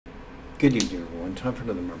Good evening, everyone. Time for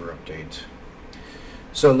another member update.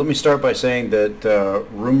 So let me start by saying that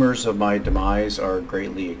rumors of my demise are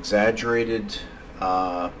greatly exaggerated.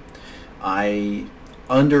 I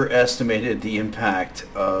underestimated the impact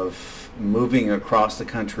of moving across the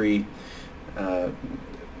country,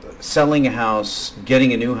 selling a house,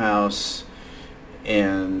 getting a new house,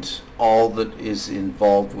 and all that is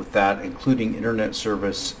involved with that, including internet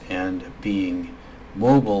service and being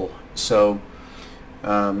mobile. So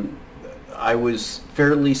I was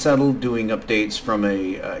fairly settled doing updates from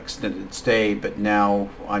a extended stay, but now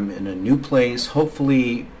I'm in a new place.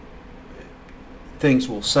 Hopefully things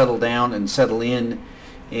will settle down and settle in,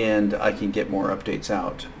 and I can get more updates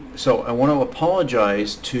out. So I want to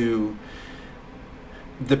apologize to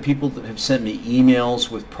the people that have sent me emails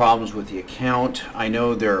with problems with the account. I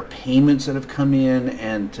know there are payments that have come in,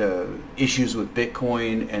 and issues with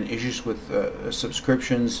Bitcoin, and issues with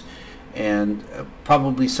subscriptions, and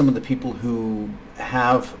probably some of the people who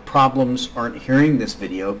have problems aren't hearing this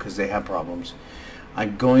video because they have problems.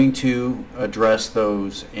 I'm going to address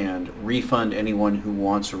those and refund anyone who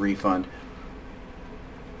wants a refund.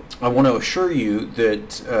 I want to assure you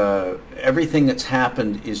that everything that's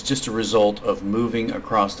happened is just a result of moving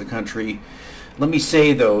across the country. Let me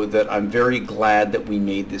say, though, that I'm very glad that we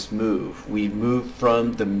made this move. We moved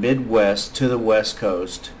from the Midwest to the West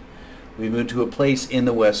Coast. We moved to a place in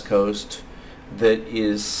the West Coast that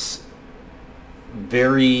is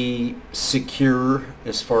very secure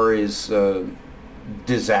as far as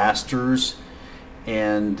disasters,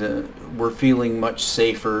 and we're feeling much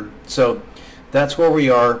safer. So that's where we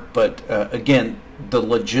are. But again, the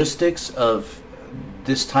logistics of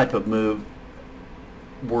this type of move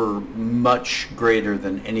were much greater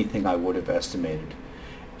than anything I would have estimated.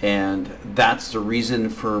 And that's the reason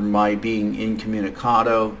for my being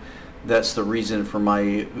incommunicado. That's the reason for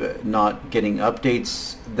my not getting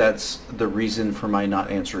updates. That's the reason for my not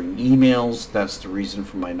answering emails. That's the reason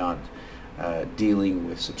for my not dealing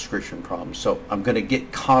with subscription problems. So I'm going to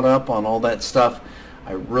get caught up on all that stuff.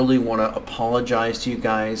 I really want to apologize to you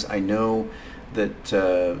guys. I know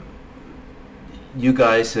that you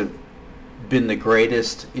guys have been the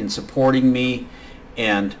greatest in supporting me,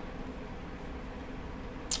 and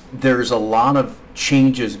there's a lot of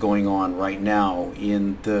changes going on right now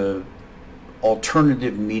in the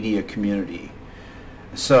alternative media community.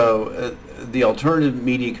 So the alternative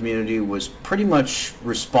media community was pretty much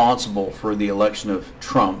responsible for the election of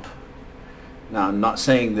Trump. Now, I'm not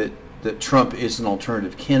saying that Trump is an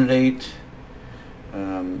alternative candidate,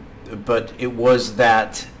 but it was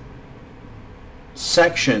that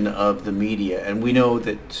section of the media, and we know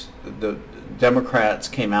that the Democrats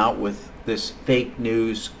came out with this fake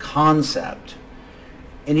news concept.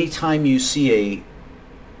 Anytime you see a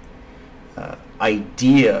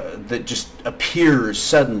idea that just appears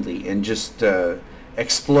suddenly and just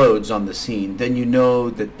explodes on the scene, then you know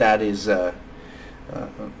that that is a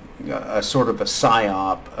sort of a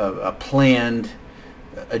psyop, a planned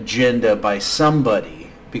agenda by somebody,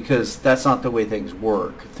 because that's not the way things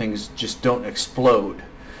work. Things just don't explode.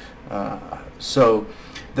 So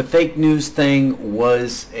the fake news thing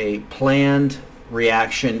was a planned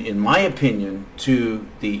reaction, in my opinion, to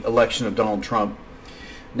the election of Donald Trump.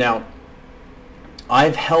 Now,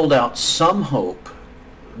 I've held out some hope,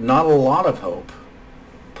 not a lot of hope,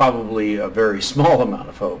 probably a very small amount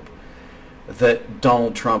of hope, that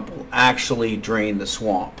Donald Trump will actually drain the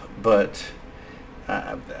swamp. But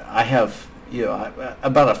I have,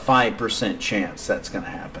 about a 5% chance that's going to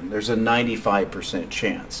happen. There's a 95%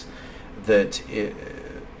 chance that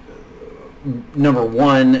number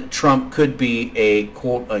one, Trump could be a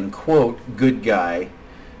quote-unquote good guy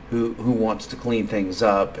who wants to clean things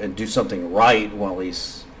up and do something right while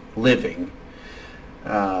he's living.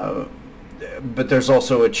 But there's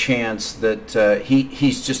also a chance that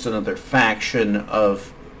he's just another faction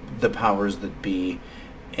of the powers that be,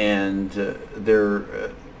 and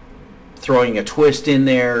they're throwing a twist in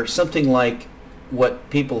there, something like what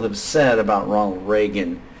people have said about Ronald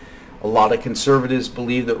Reagan. A lot of conservatives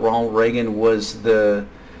believe that Ronald Reagan was the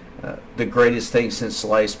greatest thing since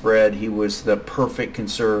sliced bread. He was the perfect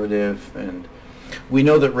conservative, and we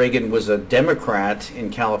know that Reagan was a Democrat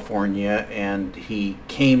in California, and he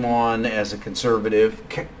came on as a conservative,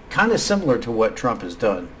 kind of similar to what Trump has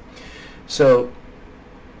done. So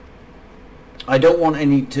I don't want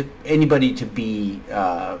anybody to be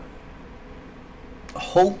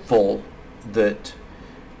hopeful that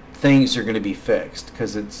things are going to be fixed,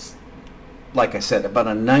 because it's, like I said, about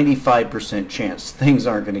a 95% chance things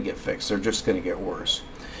aren't going to get fixed. They're just going to get worse.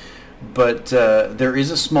 But there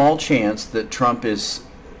is a small chance that Trump is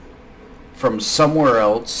from somewhere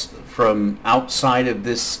else, from outside of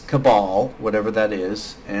this cabal, whatever that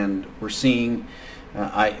is, and we're seeing.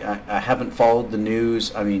 I haven't followed the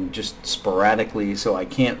news. I mean, just sporadically, so I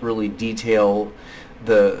can't really detail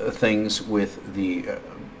the things with the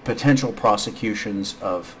potential prosecutions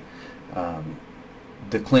of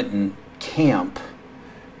the Clinton camp.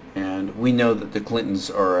 And we know that the Clintons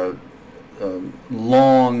are a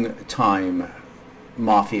long-time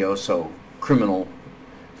mafioso criminal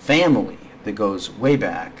family that goes way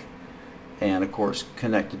back, and of course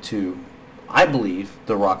connected to, I believe,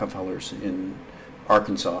 the Rockefellers in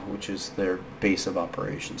Arkansas, which is their base of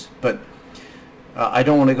operations. But I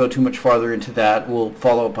don't want to go too much farther into that. We'll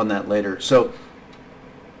follow up on that later. So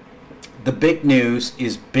the big news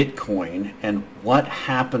is Bitcoin and what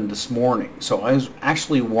happened this morning. So I was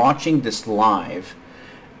actually watching this live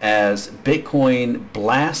as Bitcoin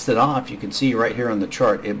blasted off. You can see right here on the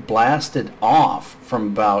chart, it blasted off from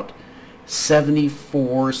about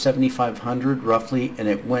 7,500 roughly, and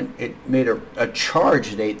it made a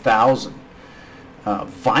charge at 8,000.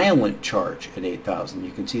 Violent charge at 8,000.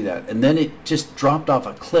 You can see that, and then it just dropped off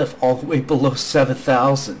a cliff all the way below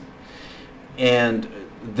 7,000. And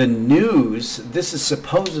the news, this is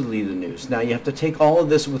supposedly the news. Now you have to take all of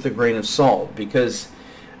this with a grain of salt, because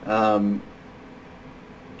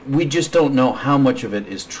we just don't know how much of it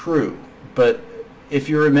is true. But if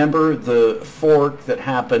you remember the fork that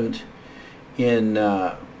happened in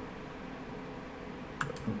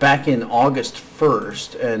back in August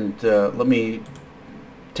 1st, and let me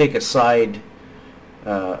take a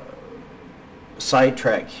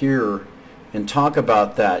sidetrack here and talk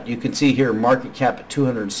about that. You can see here market cap at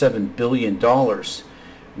 $207 billion.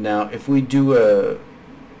 Now if we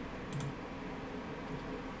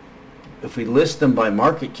list them by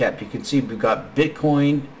market cap, you can see we've got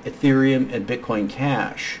Bitcoin, Ethereum, and Bitcoin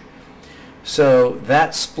Cash. So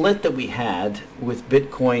that split that we had with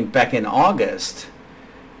Bitcoin back in August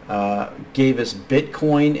gave us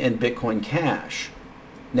Bitcoin and Bitcoin Cash.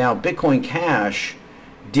 Now Bitcoin Cash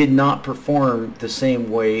did not perform the same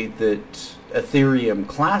way that Ethereum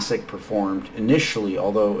Classic performed initially,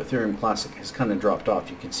 although Ethereum Classic has kind of dropped off.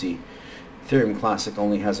 You can see Ethereum Classic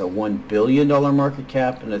only has a $1 billion market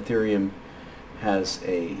cap, and Ethereum has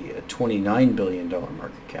a $29 billion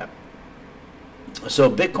market cap. So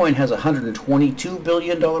Bitcoin has a $122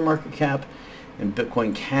 billion market cap, and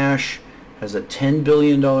Bitcoin Cash has a $10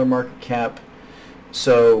 billion market cap.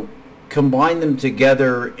 So combine them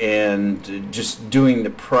together, and just doing the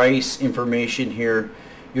price information here,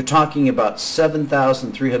 you're talking about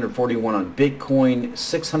 $7,341 on Bitcoin,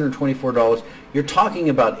 $624. You're talking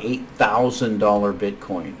about $8,000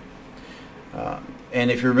 Bitcoin.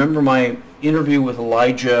 And if you remember my interview with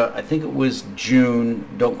Elijah, I think it was June,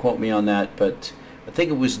 don't quote me on that, but I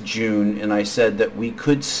think it was June, and I said that we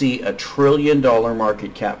could see $1 trillion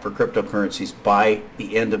market cap for cryptocurrencies by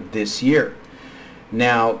the end of this year.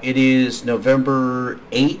 Now it is November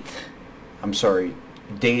 8th. I'm sorry,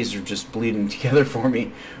 days are just bleeding together for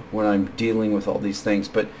me when I'm dealing with all these things,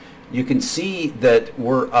 but you can see that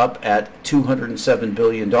we're up at $207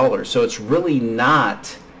 billion. So it's really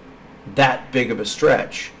not that big of a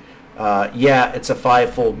stretch. Yeah, it's a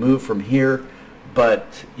five-fold move from here,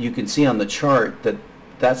 but you can see on the chart that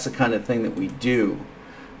that's the kind of thing that we do.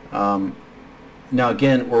 Now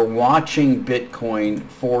again, we're watching Bitcoin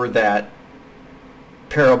for that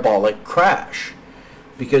parabolic crash,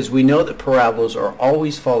 because we know that parabolas are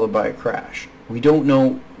always followed by a crash. We don't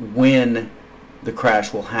know when the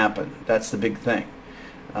crash will happen. That's the big thing.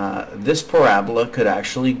 This parabola could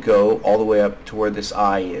actually go all the way up to where this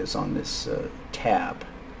eye is on this tab,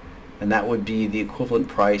 and that would be the equivalent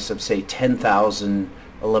price of, say, $10,000,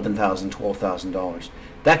 $11,000, $12,000.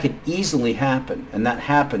 That could easily happen, and that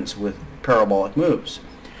happens with parabolic moves.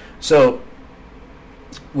 So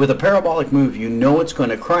with a parabolic move, you know it's going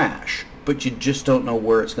to crash, but you just don't know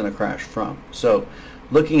where it's going to crash from. So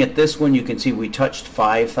looking at this one, you can see we touched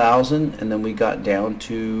 5,000, and then we got down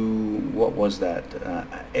to, what was that?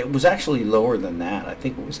 It was actually lower than that. I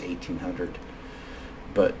think it was 1,800.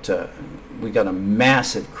 But we got a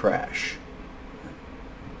massive crash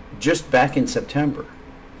just back in September.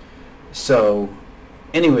 So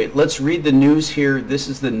anyway, let's read the news here. This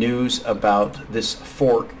is the news about this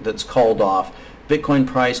fork that's called off. Bitcoin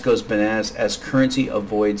price goes bananas as currency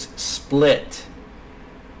avoids split.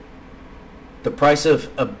 The price of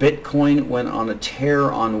a Bitcoin went on a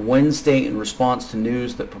tear on Wednesday in response to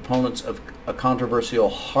news that proponents of a controversial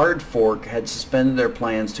hard fork had suspended their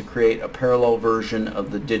plans to create a parallel version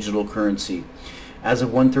of the digital currency. As of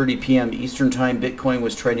 1:30 p.m. Eastern Time, Bitcoin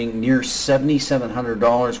was trading near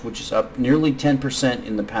 $7,700, which is up nearly 10%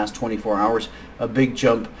 in the past 24 hours, a big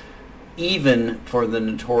jump even for the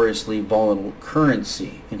notoriously volatile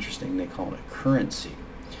currency. Interesting, they call it a currency.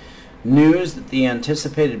 News that the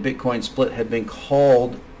anticipated Bitcoin split had been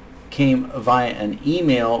called came via an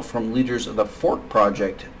email from leaders of the Fork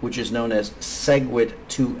project, which is known as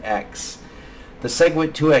SegWit2x. The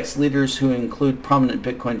SegWit2x leaders, who include prominent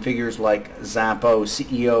Bitcoin figures like Xapo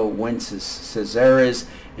CEO Wences Casares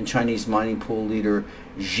and Chinese mining pool leader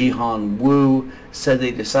Jihan Wu, said they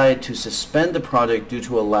decided to suspend the project due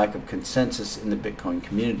to a lack of consensus in the Bitcoin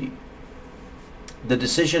community. The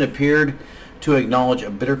decision appeared to acknowledge a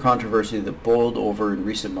bitter controversy that boiled over in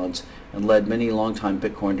recent months and led many longtime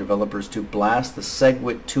Bitcoin developers to blast the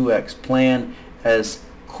SegWit2x plan as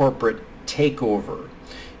corporate takeover.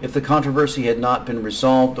 If the controversy had not been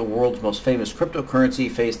resolved, the world's most famous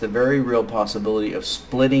cryptocurrency faced the very real possibility of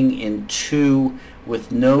splitting in two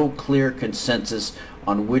with no clear consensus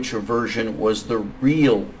on which version was the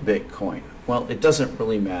real Bitcoin. Well, it doesn't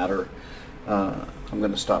really matter. I'm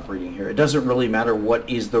going to stop reading here. It doesn't really matter what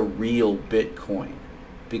is the real Bitcoin,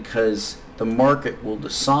 because the market will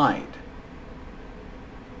decide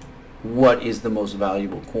what is the most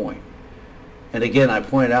valuable coin. And again, I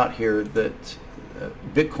pointed out here that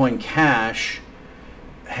Bitcoin Cash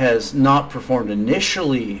has not performed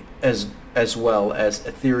initially as well as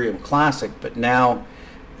Ethereum Classic, but now,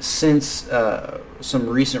 since some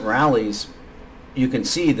recent rallies, you can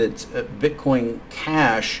see that Bitcoin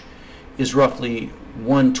Cash is roughly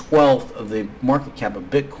 1/12 of the market cap of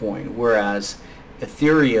Bitcoin, whereas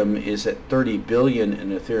Ethereum is at 30 billion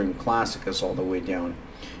and Ethereum Classic is all the way down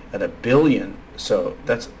at $1 billion. So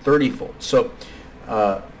that's 30-fold. So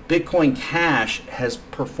Bitcoin Cash has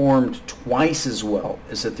performed twice as well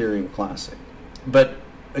as Ethereum Classic. But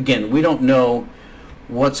again, we don't know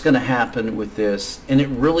what's going to happen with this, and it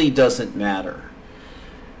really doesn't matter.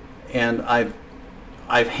 And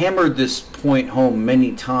I've hammered this point home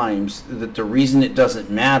many times, that the reason it doesn't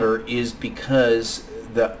matter is because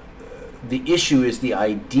the issue is the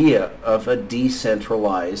idea of a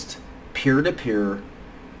decentralized peer-to-peer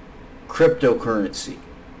cryptocurrency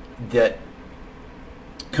that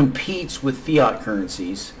competes with fiat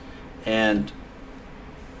currencies. And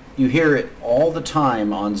you hear it all the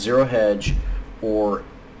time on Zero Hedge or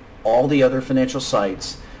all the other financial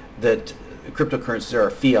sites that cryptocurrencies are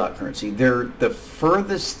a fiat currency. They're the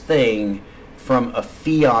furthest thing from a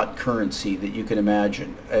fiat currency that you can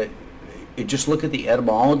imagine. Just look at the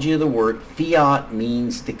etymology of the word. Fiat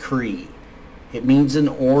means decree. It means an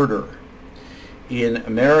order. In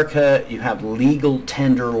America, you have legal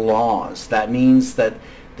tender laws. That means that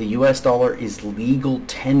the US dollar is legal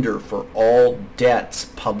tender for all debts,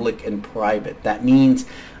 public and private. That means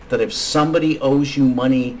that if somebody owes you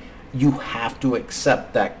money, you have to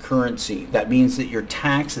accept that currency. That means that your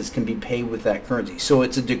taxes can be paid with that currency. So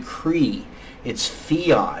it's a decree. It's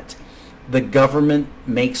fiat. The government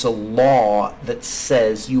makes a law that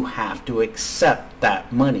says you have to accept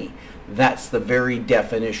that money. That's the very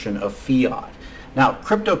definition of fiat. Now,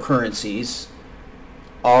 cryptocurrencies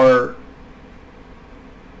are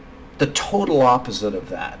the total opposite of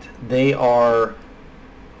that. They are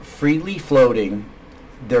freely floating.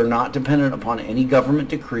 They're not dependent upon any government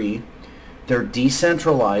decree. They're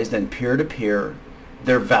decentralized and peer-to-peer.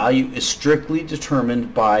 Their value is strictly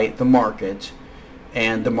determined by the market,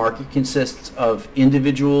 and the market consists of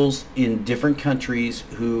individuals in different countries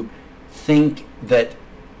who think that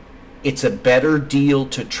it's a better deal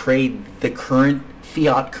to trade the current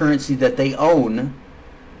fiat currency that they own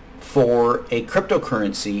for a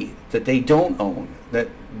cryptocurrency that they don't own. That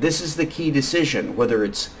this is the key decision, whether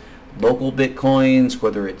it's local Bitcoins,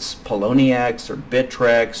 whether it's Poloniex or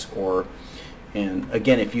Bittrex, and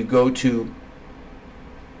again, if you go to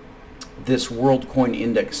this World Coin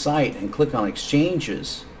Index site and click on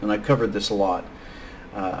exchanges, and I covered this a lot,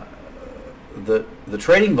 the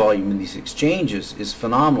trading volume in these exchanges is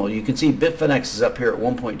phenomenal. You can see Bitfinex is up here at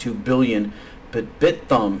 1.2 billion, but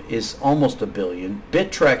BitThumb is almost $1 billion.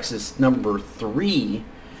 Bittrex is number 3,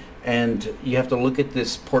 and you have to look at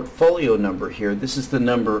this portfolio number here. This is the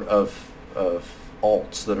number of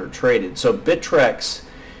alts that are traded. So Bittrex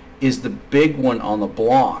is the big one on the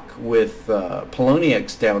block, with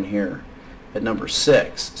Poloniex down here at number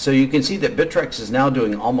 6. So you can see that Bittrex is now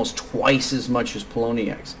doing almost twice as much as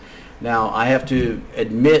Poloniex. Now, I have to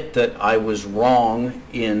admit that I was wrong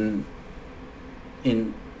in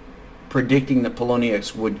predicting that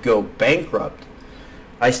Poloniex would go bankrupt.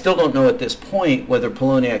 I still don't know at this point whether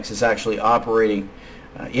Poloniex is actually operating.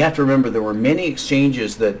 You have to remember there were many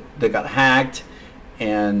exchanges that got hacked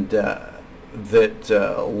and that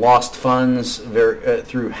lost funds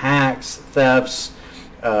through hacks, thefts.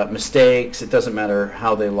 mistakes. It doesn't matter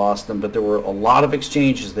how they lost them, but there were a lot of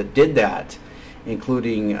exchanges that did that,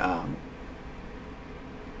 including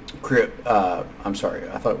I'm sorry,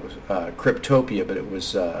 I thought it was Cryptopia, but it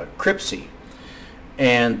was Cryptsy.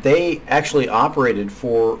 And they actually operated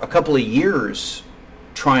for a couple of years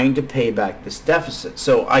trying to pay back this deficit.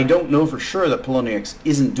 So I don't know for sure that Poloniex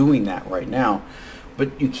isn't doing that right now,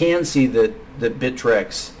 but you can see that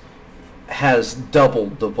Bittrex has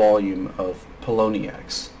doubled the volume of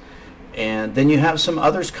Poloniex. And then you have some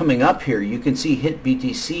others coming up here. You can see HIT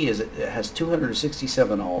BTC it has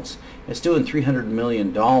 267 alts. It's doing $300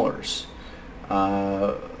 million.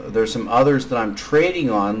 There's some others that I'm trading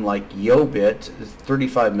on, like Yobit,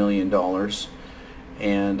 $35 million.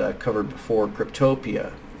 And I covered before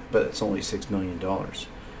Cryptopia, but it's only $6 million.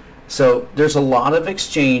 So there's a lot of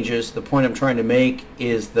exchanges. The point I'm trying to make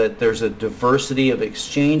is that there's a diversity of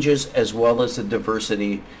exchanges as well as a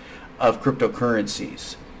diversity of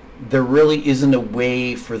cryptocurrencies. There really isn't a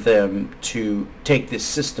way for them to take this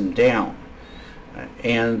system down,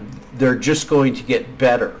 and they're just going to get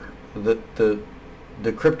better. The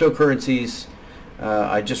cryptocurrencies,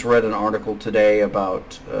 I just read an article today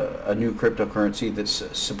about a new cryptocurrency that's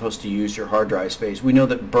supposed to use your hard drive space. We know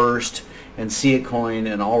that Burst and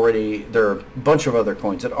Siacoin, and already there are a bunch of other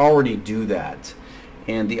coins that already do that,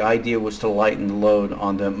 and the idea was to lighten the load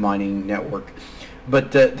on the mining network.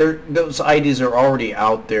 But those ideas are already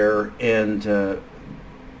out there, and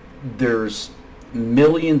there's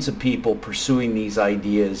millions of people pursuing these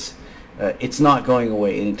ideas. It's not going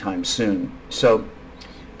away anytime soon. So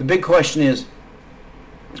the big question is,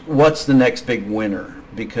 what's the next big winner?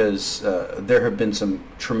 Because there have been some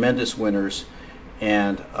tremendous winners,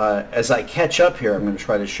 and as I catch up here, I'm going to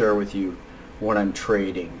try to share with you what I'm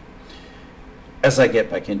trading as I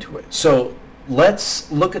get back into it. So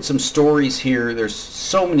let's look at some stories here. There's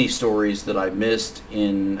so many stories that I missed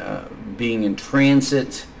in being in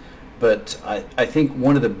transit, but I think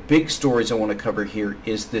one of the big stories I want to cover here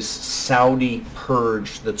is this Saudi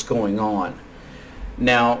purge that's going on.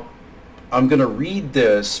 Now, I'm going to read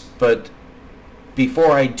this, but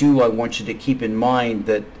before I do, I want you to keep in mind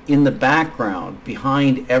that in the background,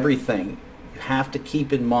 behind everything, you have to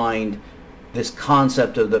keep in mind this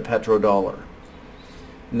concept of the petrodollar.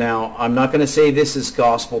 Now, I'm not going to say this is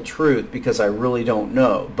gospel truth because I really don't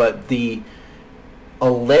know, but the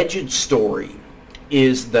alleged story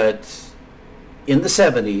is that in the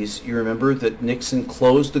 70s, you remember that Nixon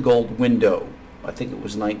closed the gold window. I think it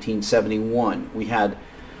was 1971. We had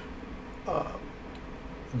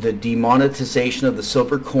the demonetization of the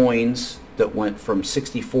silver coins that went from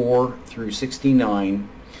 64 through 69.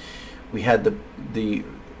 We had the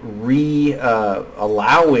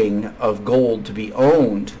allowing of gold to be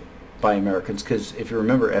owned by Americans, because if you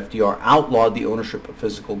remember, FDR outlawed the ownership of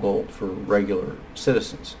physical gold for regular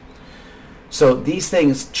citizens. So these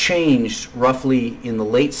things changed roughly in the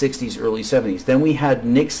late 60s, early 70s. Then we had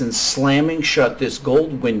Nixon slamming shut this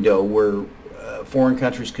gold window where foreign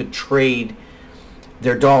countries could trade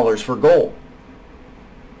their dollars for gold.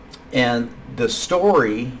 And the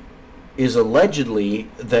story is allegedly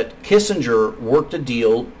that Kissinger worked a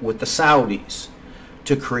deal with the Saudis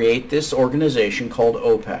to create this organization called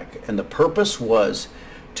OPEC. And the purpose was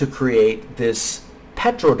to create this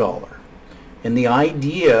petrodollar. And the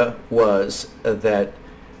idea was that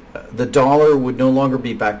the dollar would no longer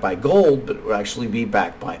be backed by gold, but it would actually be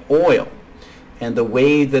backed by oil. And the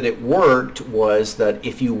way that it worked was that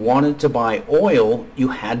if you wanted to buy oil, you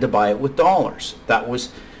had to buy it with dollars. That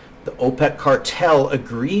was the OPEC cartel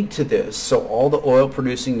agreed to this, so all the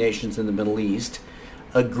oil-producing nations in the Middle East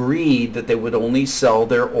agreed that they would only sell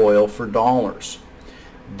their oil for dollars.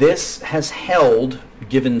 This has held,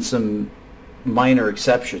 given some minor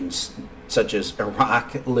exceptions, such as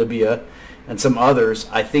Iraq, Libya, and some others.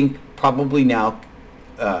 I think probably now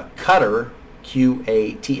Qatar,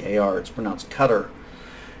 Q-A-T-A-R, it's pronounced Qatar,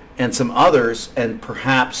 and some others, and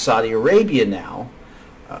perhaps Saudi Arabia now,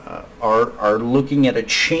 are looking at a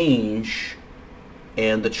change,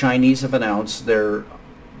 and the Chinese have announced their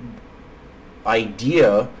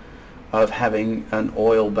idea of having an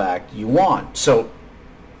oil-backed yuan. So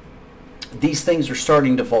these things are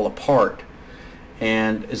starting to fall apart,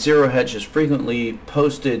 and Zero Hedge has frequently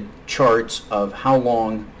posted charts of how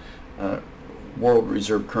long world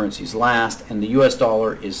reserve currencies last, and the US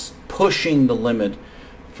dollar is pushing the limit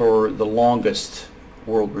for the longest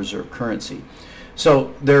world reserve currency.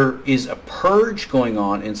 So there is a purge going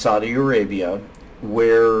on in Saudi Arabia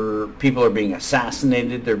where people are being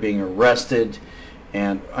assassinated, they're being arrested,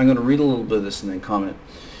 and I'm going to read a little bit of this and then comment.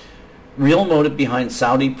 Real motive behind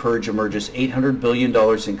Saudi purge emerges: $800 billion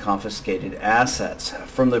in confiscated assets.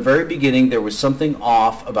 From the very beginning, there was something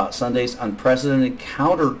off about Sunday's unprecedented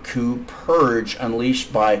counter-coup purge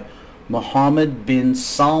unleashed by Mohammed bin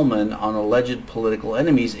Salman on alleged political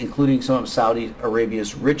enemies, including some of Saudi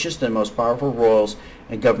Arabia's richest and most powerful royals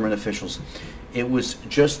and government officials. It was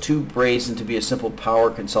just too brazen to be a simple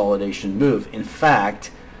power consolidation move. In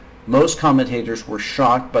fact, most commentators were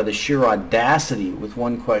shocked by the sheer audacity, with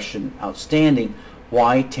one question outstanding: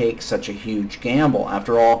 why take such a huge gamble?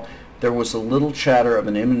 After all, there was little chatter of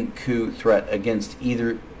an imminent coup threat against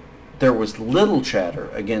either. There was little chatter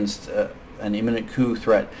against an imminent coup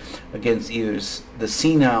threat against either the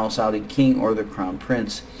senile Saudi king or the crown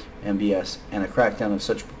prince, MBS, and a crackdown of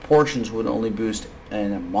such proportions would only boost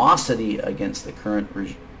animosity against the current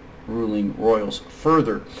ruling royals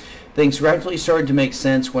further. Things gradually started to make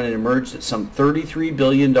sense when it emerged that some $33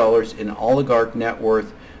 billion in oligarch net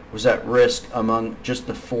worth was at risk among just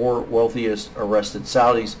the 4 wealthiest arrested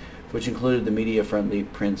Saudis, which included the media-friendly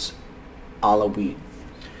Prince Alawid.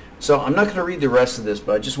 So I'm not going to read the rest of this,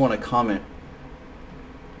 but I just want to comment.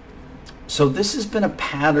 So this has been a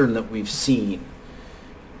pattern that we've seen.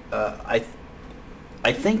 I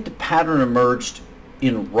think the pattern emerged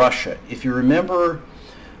in Russia. If you remember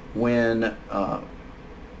when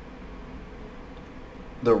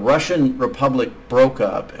the Russian Republic broke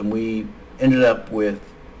up and we ended up with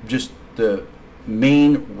just the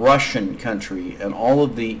main Russian country and all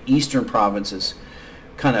of the eastern provinces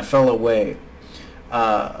kind of fell away,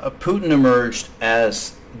 Putin emerged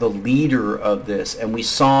as the leader of this, and we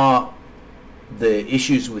saw the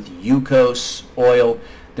issues with Yukos oil.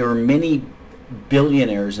 There were many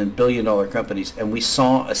billionaires and billion-dollar companies, and we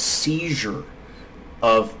saw a seizure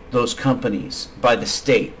of those companies by the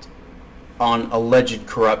state on alleged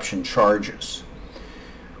corruption charges.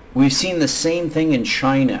 We've seen the same thing in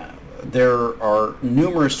China. There are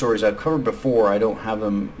numerous stories I've covered before. I don't have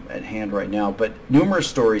them at hand right now, but numerous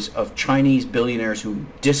stories of Chinese billionaires who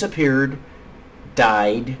disappeared,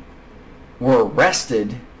 died, were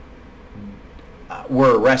arrested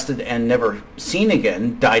and never seen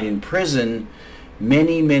again, died in prison.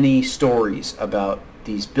 Many stories about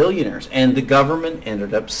these billionaires, and the government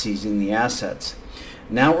ended up seizing the assets.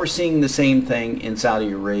 Now we're seeing the same thing in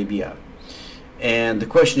Saudi Arabia. And the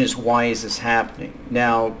question is, why is this happening?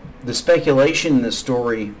 Now, the speculation in this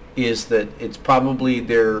story is that it's probably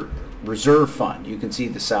their reserve fund. You can see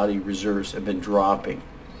the Saudi reserves have been dropping.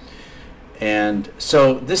 And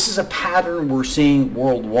so this is a pattern we're seeing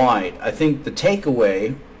worldwide. I think the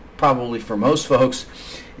takeaway, probably for most folks,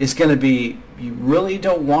 is going to be you really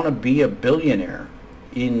don't want to be a billionaire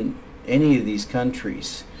in any of these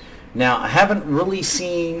countries. Now, I haven't really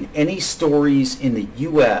seen any stories in the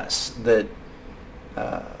U.S. that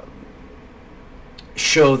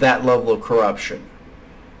show that level of corruption.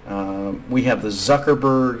 We have the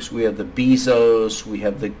Zuckerbergs, we have the Bezos, we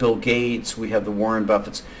have the Bill Gates, we have the Warren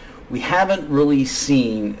Buffetts. We haven't really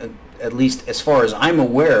seen, at least as far as I'm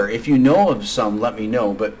aware, if you know of some, let me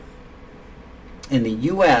know, but in the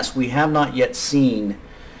U.S., we have not yet seen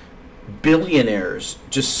billionaires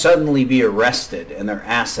just suddenly be arrested and their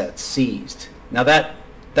assets seized. Now that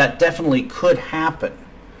definitely could happen.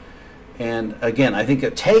 And again, I think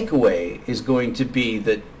a takeaway is going to be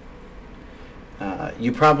that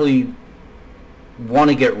you probably want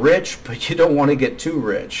to get rich, but you don't want to get too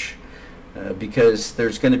rich because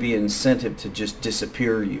there's going to be an incentive to just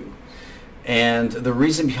disappear you. And the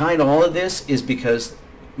reason behind all of this is because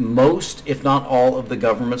most, if not all, of the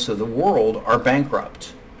governments of the world are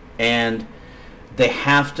bankrupt. And they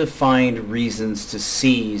have to find reasons to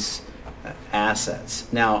seize assets.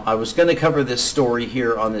 Now, I was going to cover this story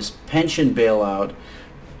here on this pension bailout.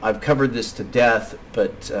 I've covered this to death,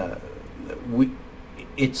 but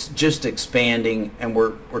it's just expanding, and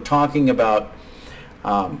we're talking about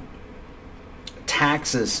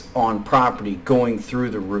taxes on property going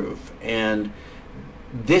through the roof. And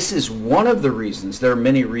this is one of the reasons. There are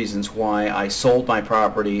many reasons why I sold my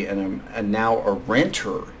property and I'm now a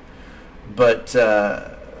renter. But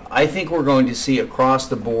I think we're going to see across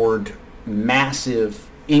the board massive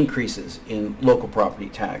increases in local property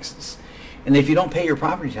taxes. And if you don't pay your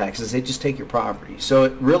property taxes, they just take your property. So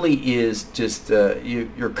it really is just,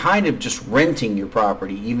 you're kind of just renting your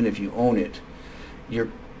property, even if you own it. You're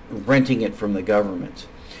renting it from the government.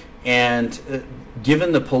 And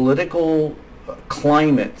given the political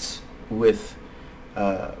climates with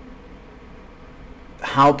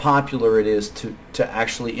how popular it is to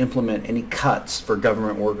actually implement any cuts for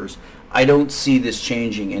government workers, I don't see this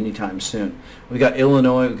changing anytime soon. We've got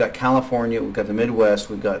Illinois, we've got California, we've got the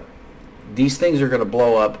Midwest, these things are going to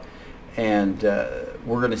blow up, and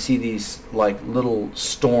we're going to see these like little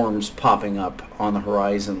storms popping up on the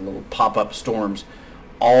horizon, little pop-up storms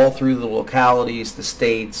all through the localities, the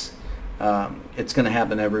states. It's going to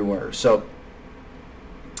happen everywhere. So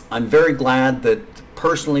I'm very glad that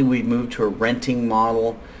personally we moved to a renting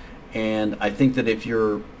model, and I think that if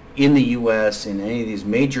you're in the U.S. in any of these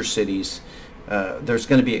major cities, there's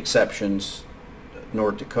going to be exceptions.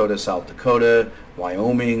 North Dakota, South Dakota,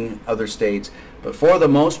 Wyoming, other states. But for the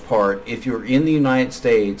most part, if you're in the United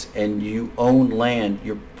States and you own land,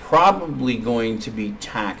 you're probably going to be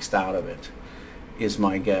taxed out of it, is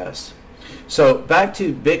my guess. So back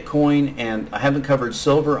to Bitcoin, and I haven't covered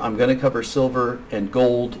silver. I'm going to cover silver and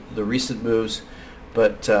gold, the recent moves,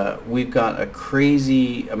 but we've got a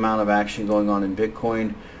crazy amount of action going on in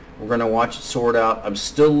Bitcoin. We're going to watch it sort out. I'm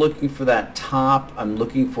still looking for that top. I'm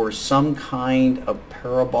looking for some kind of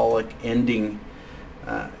parabolic ending,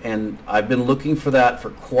 and I've been looking for that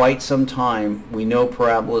for quite some time. We know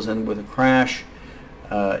parabolas end with a crash.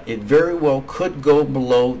 It very well could go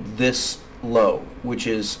below this low, which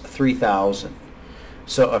is 3,000.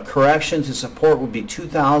 So a correction to support would be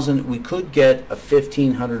 2,000. We could get a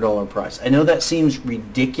 $1,500 price. I know that seems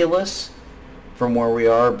ridiculous from where we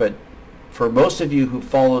are, but for most of you who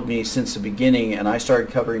followed me since the beginning, and I started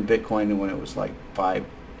covering Bitcoin when it was like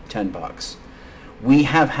 $5-10, we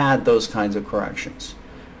have had those kinds of corrections.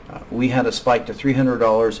 We had a spike to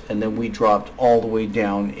 $300, and then we dropped all the way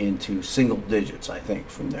down into single digits, I think,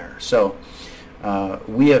 from there. So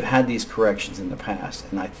we have had these corrections in the past,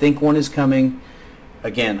 and I think one is coming.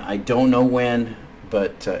 Again, I don't know when,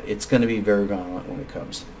 but it's going to be very violent when it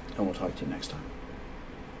comes. And we'll talk to you next time.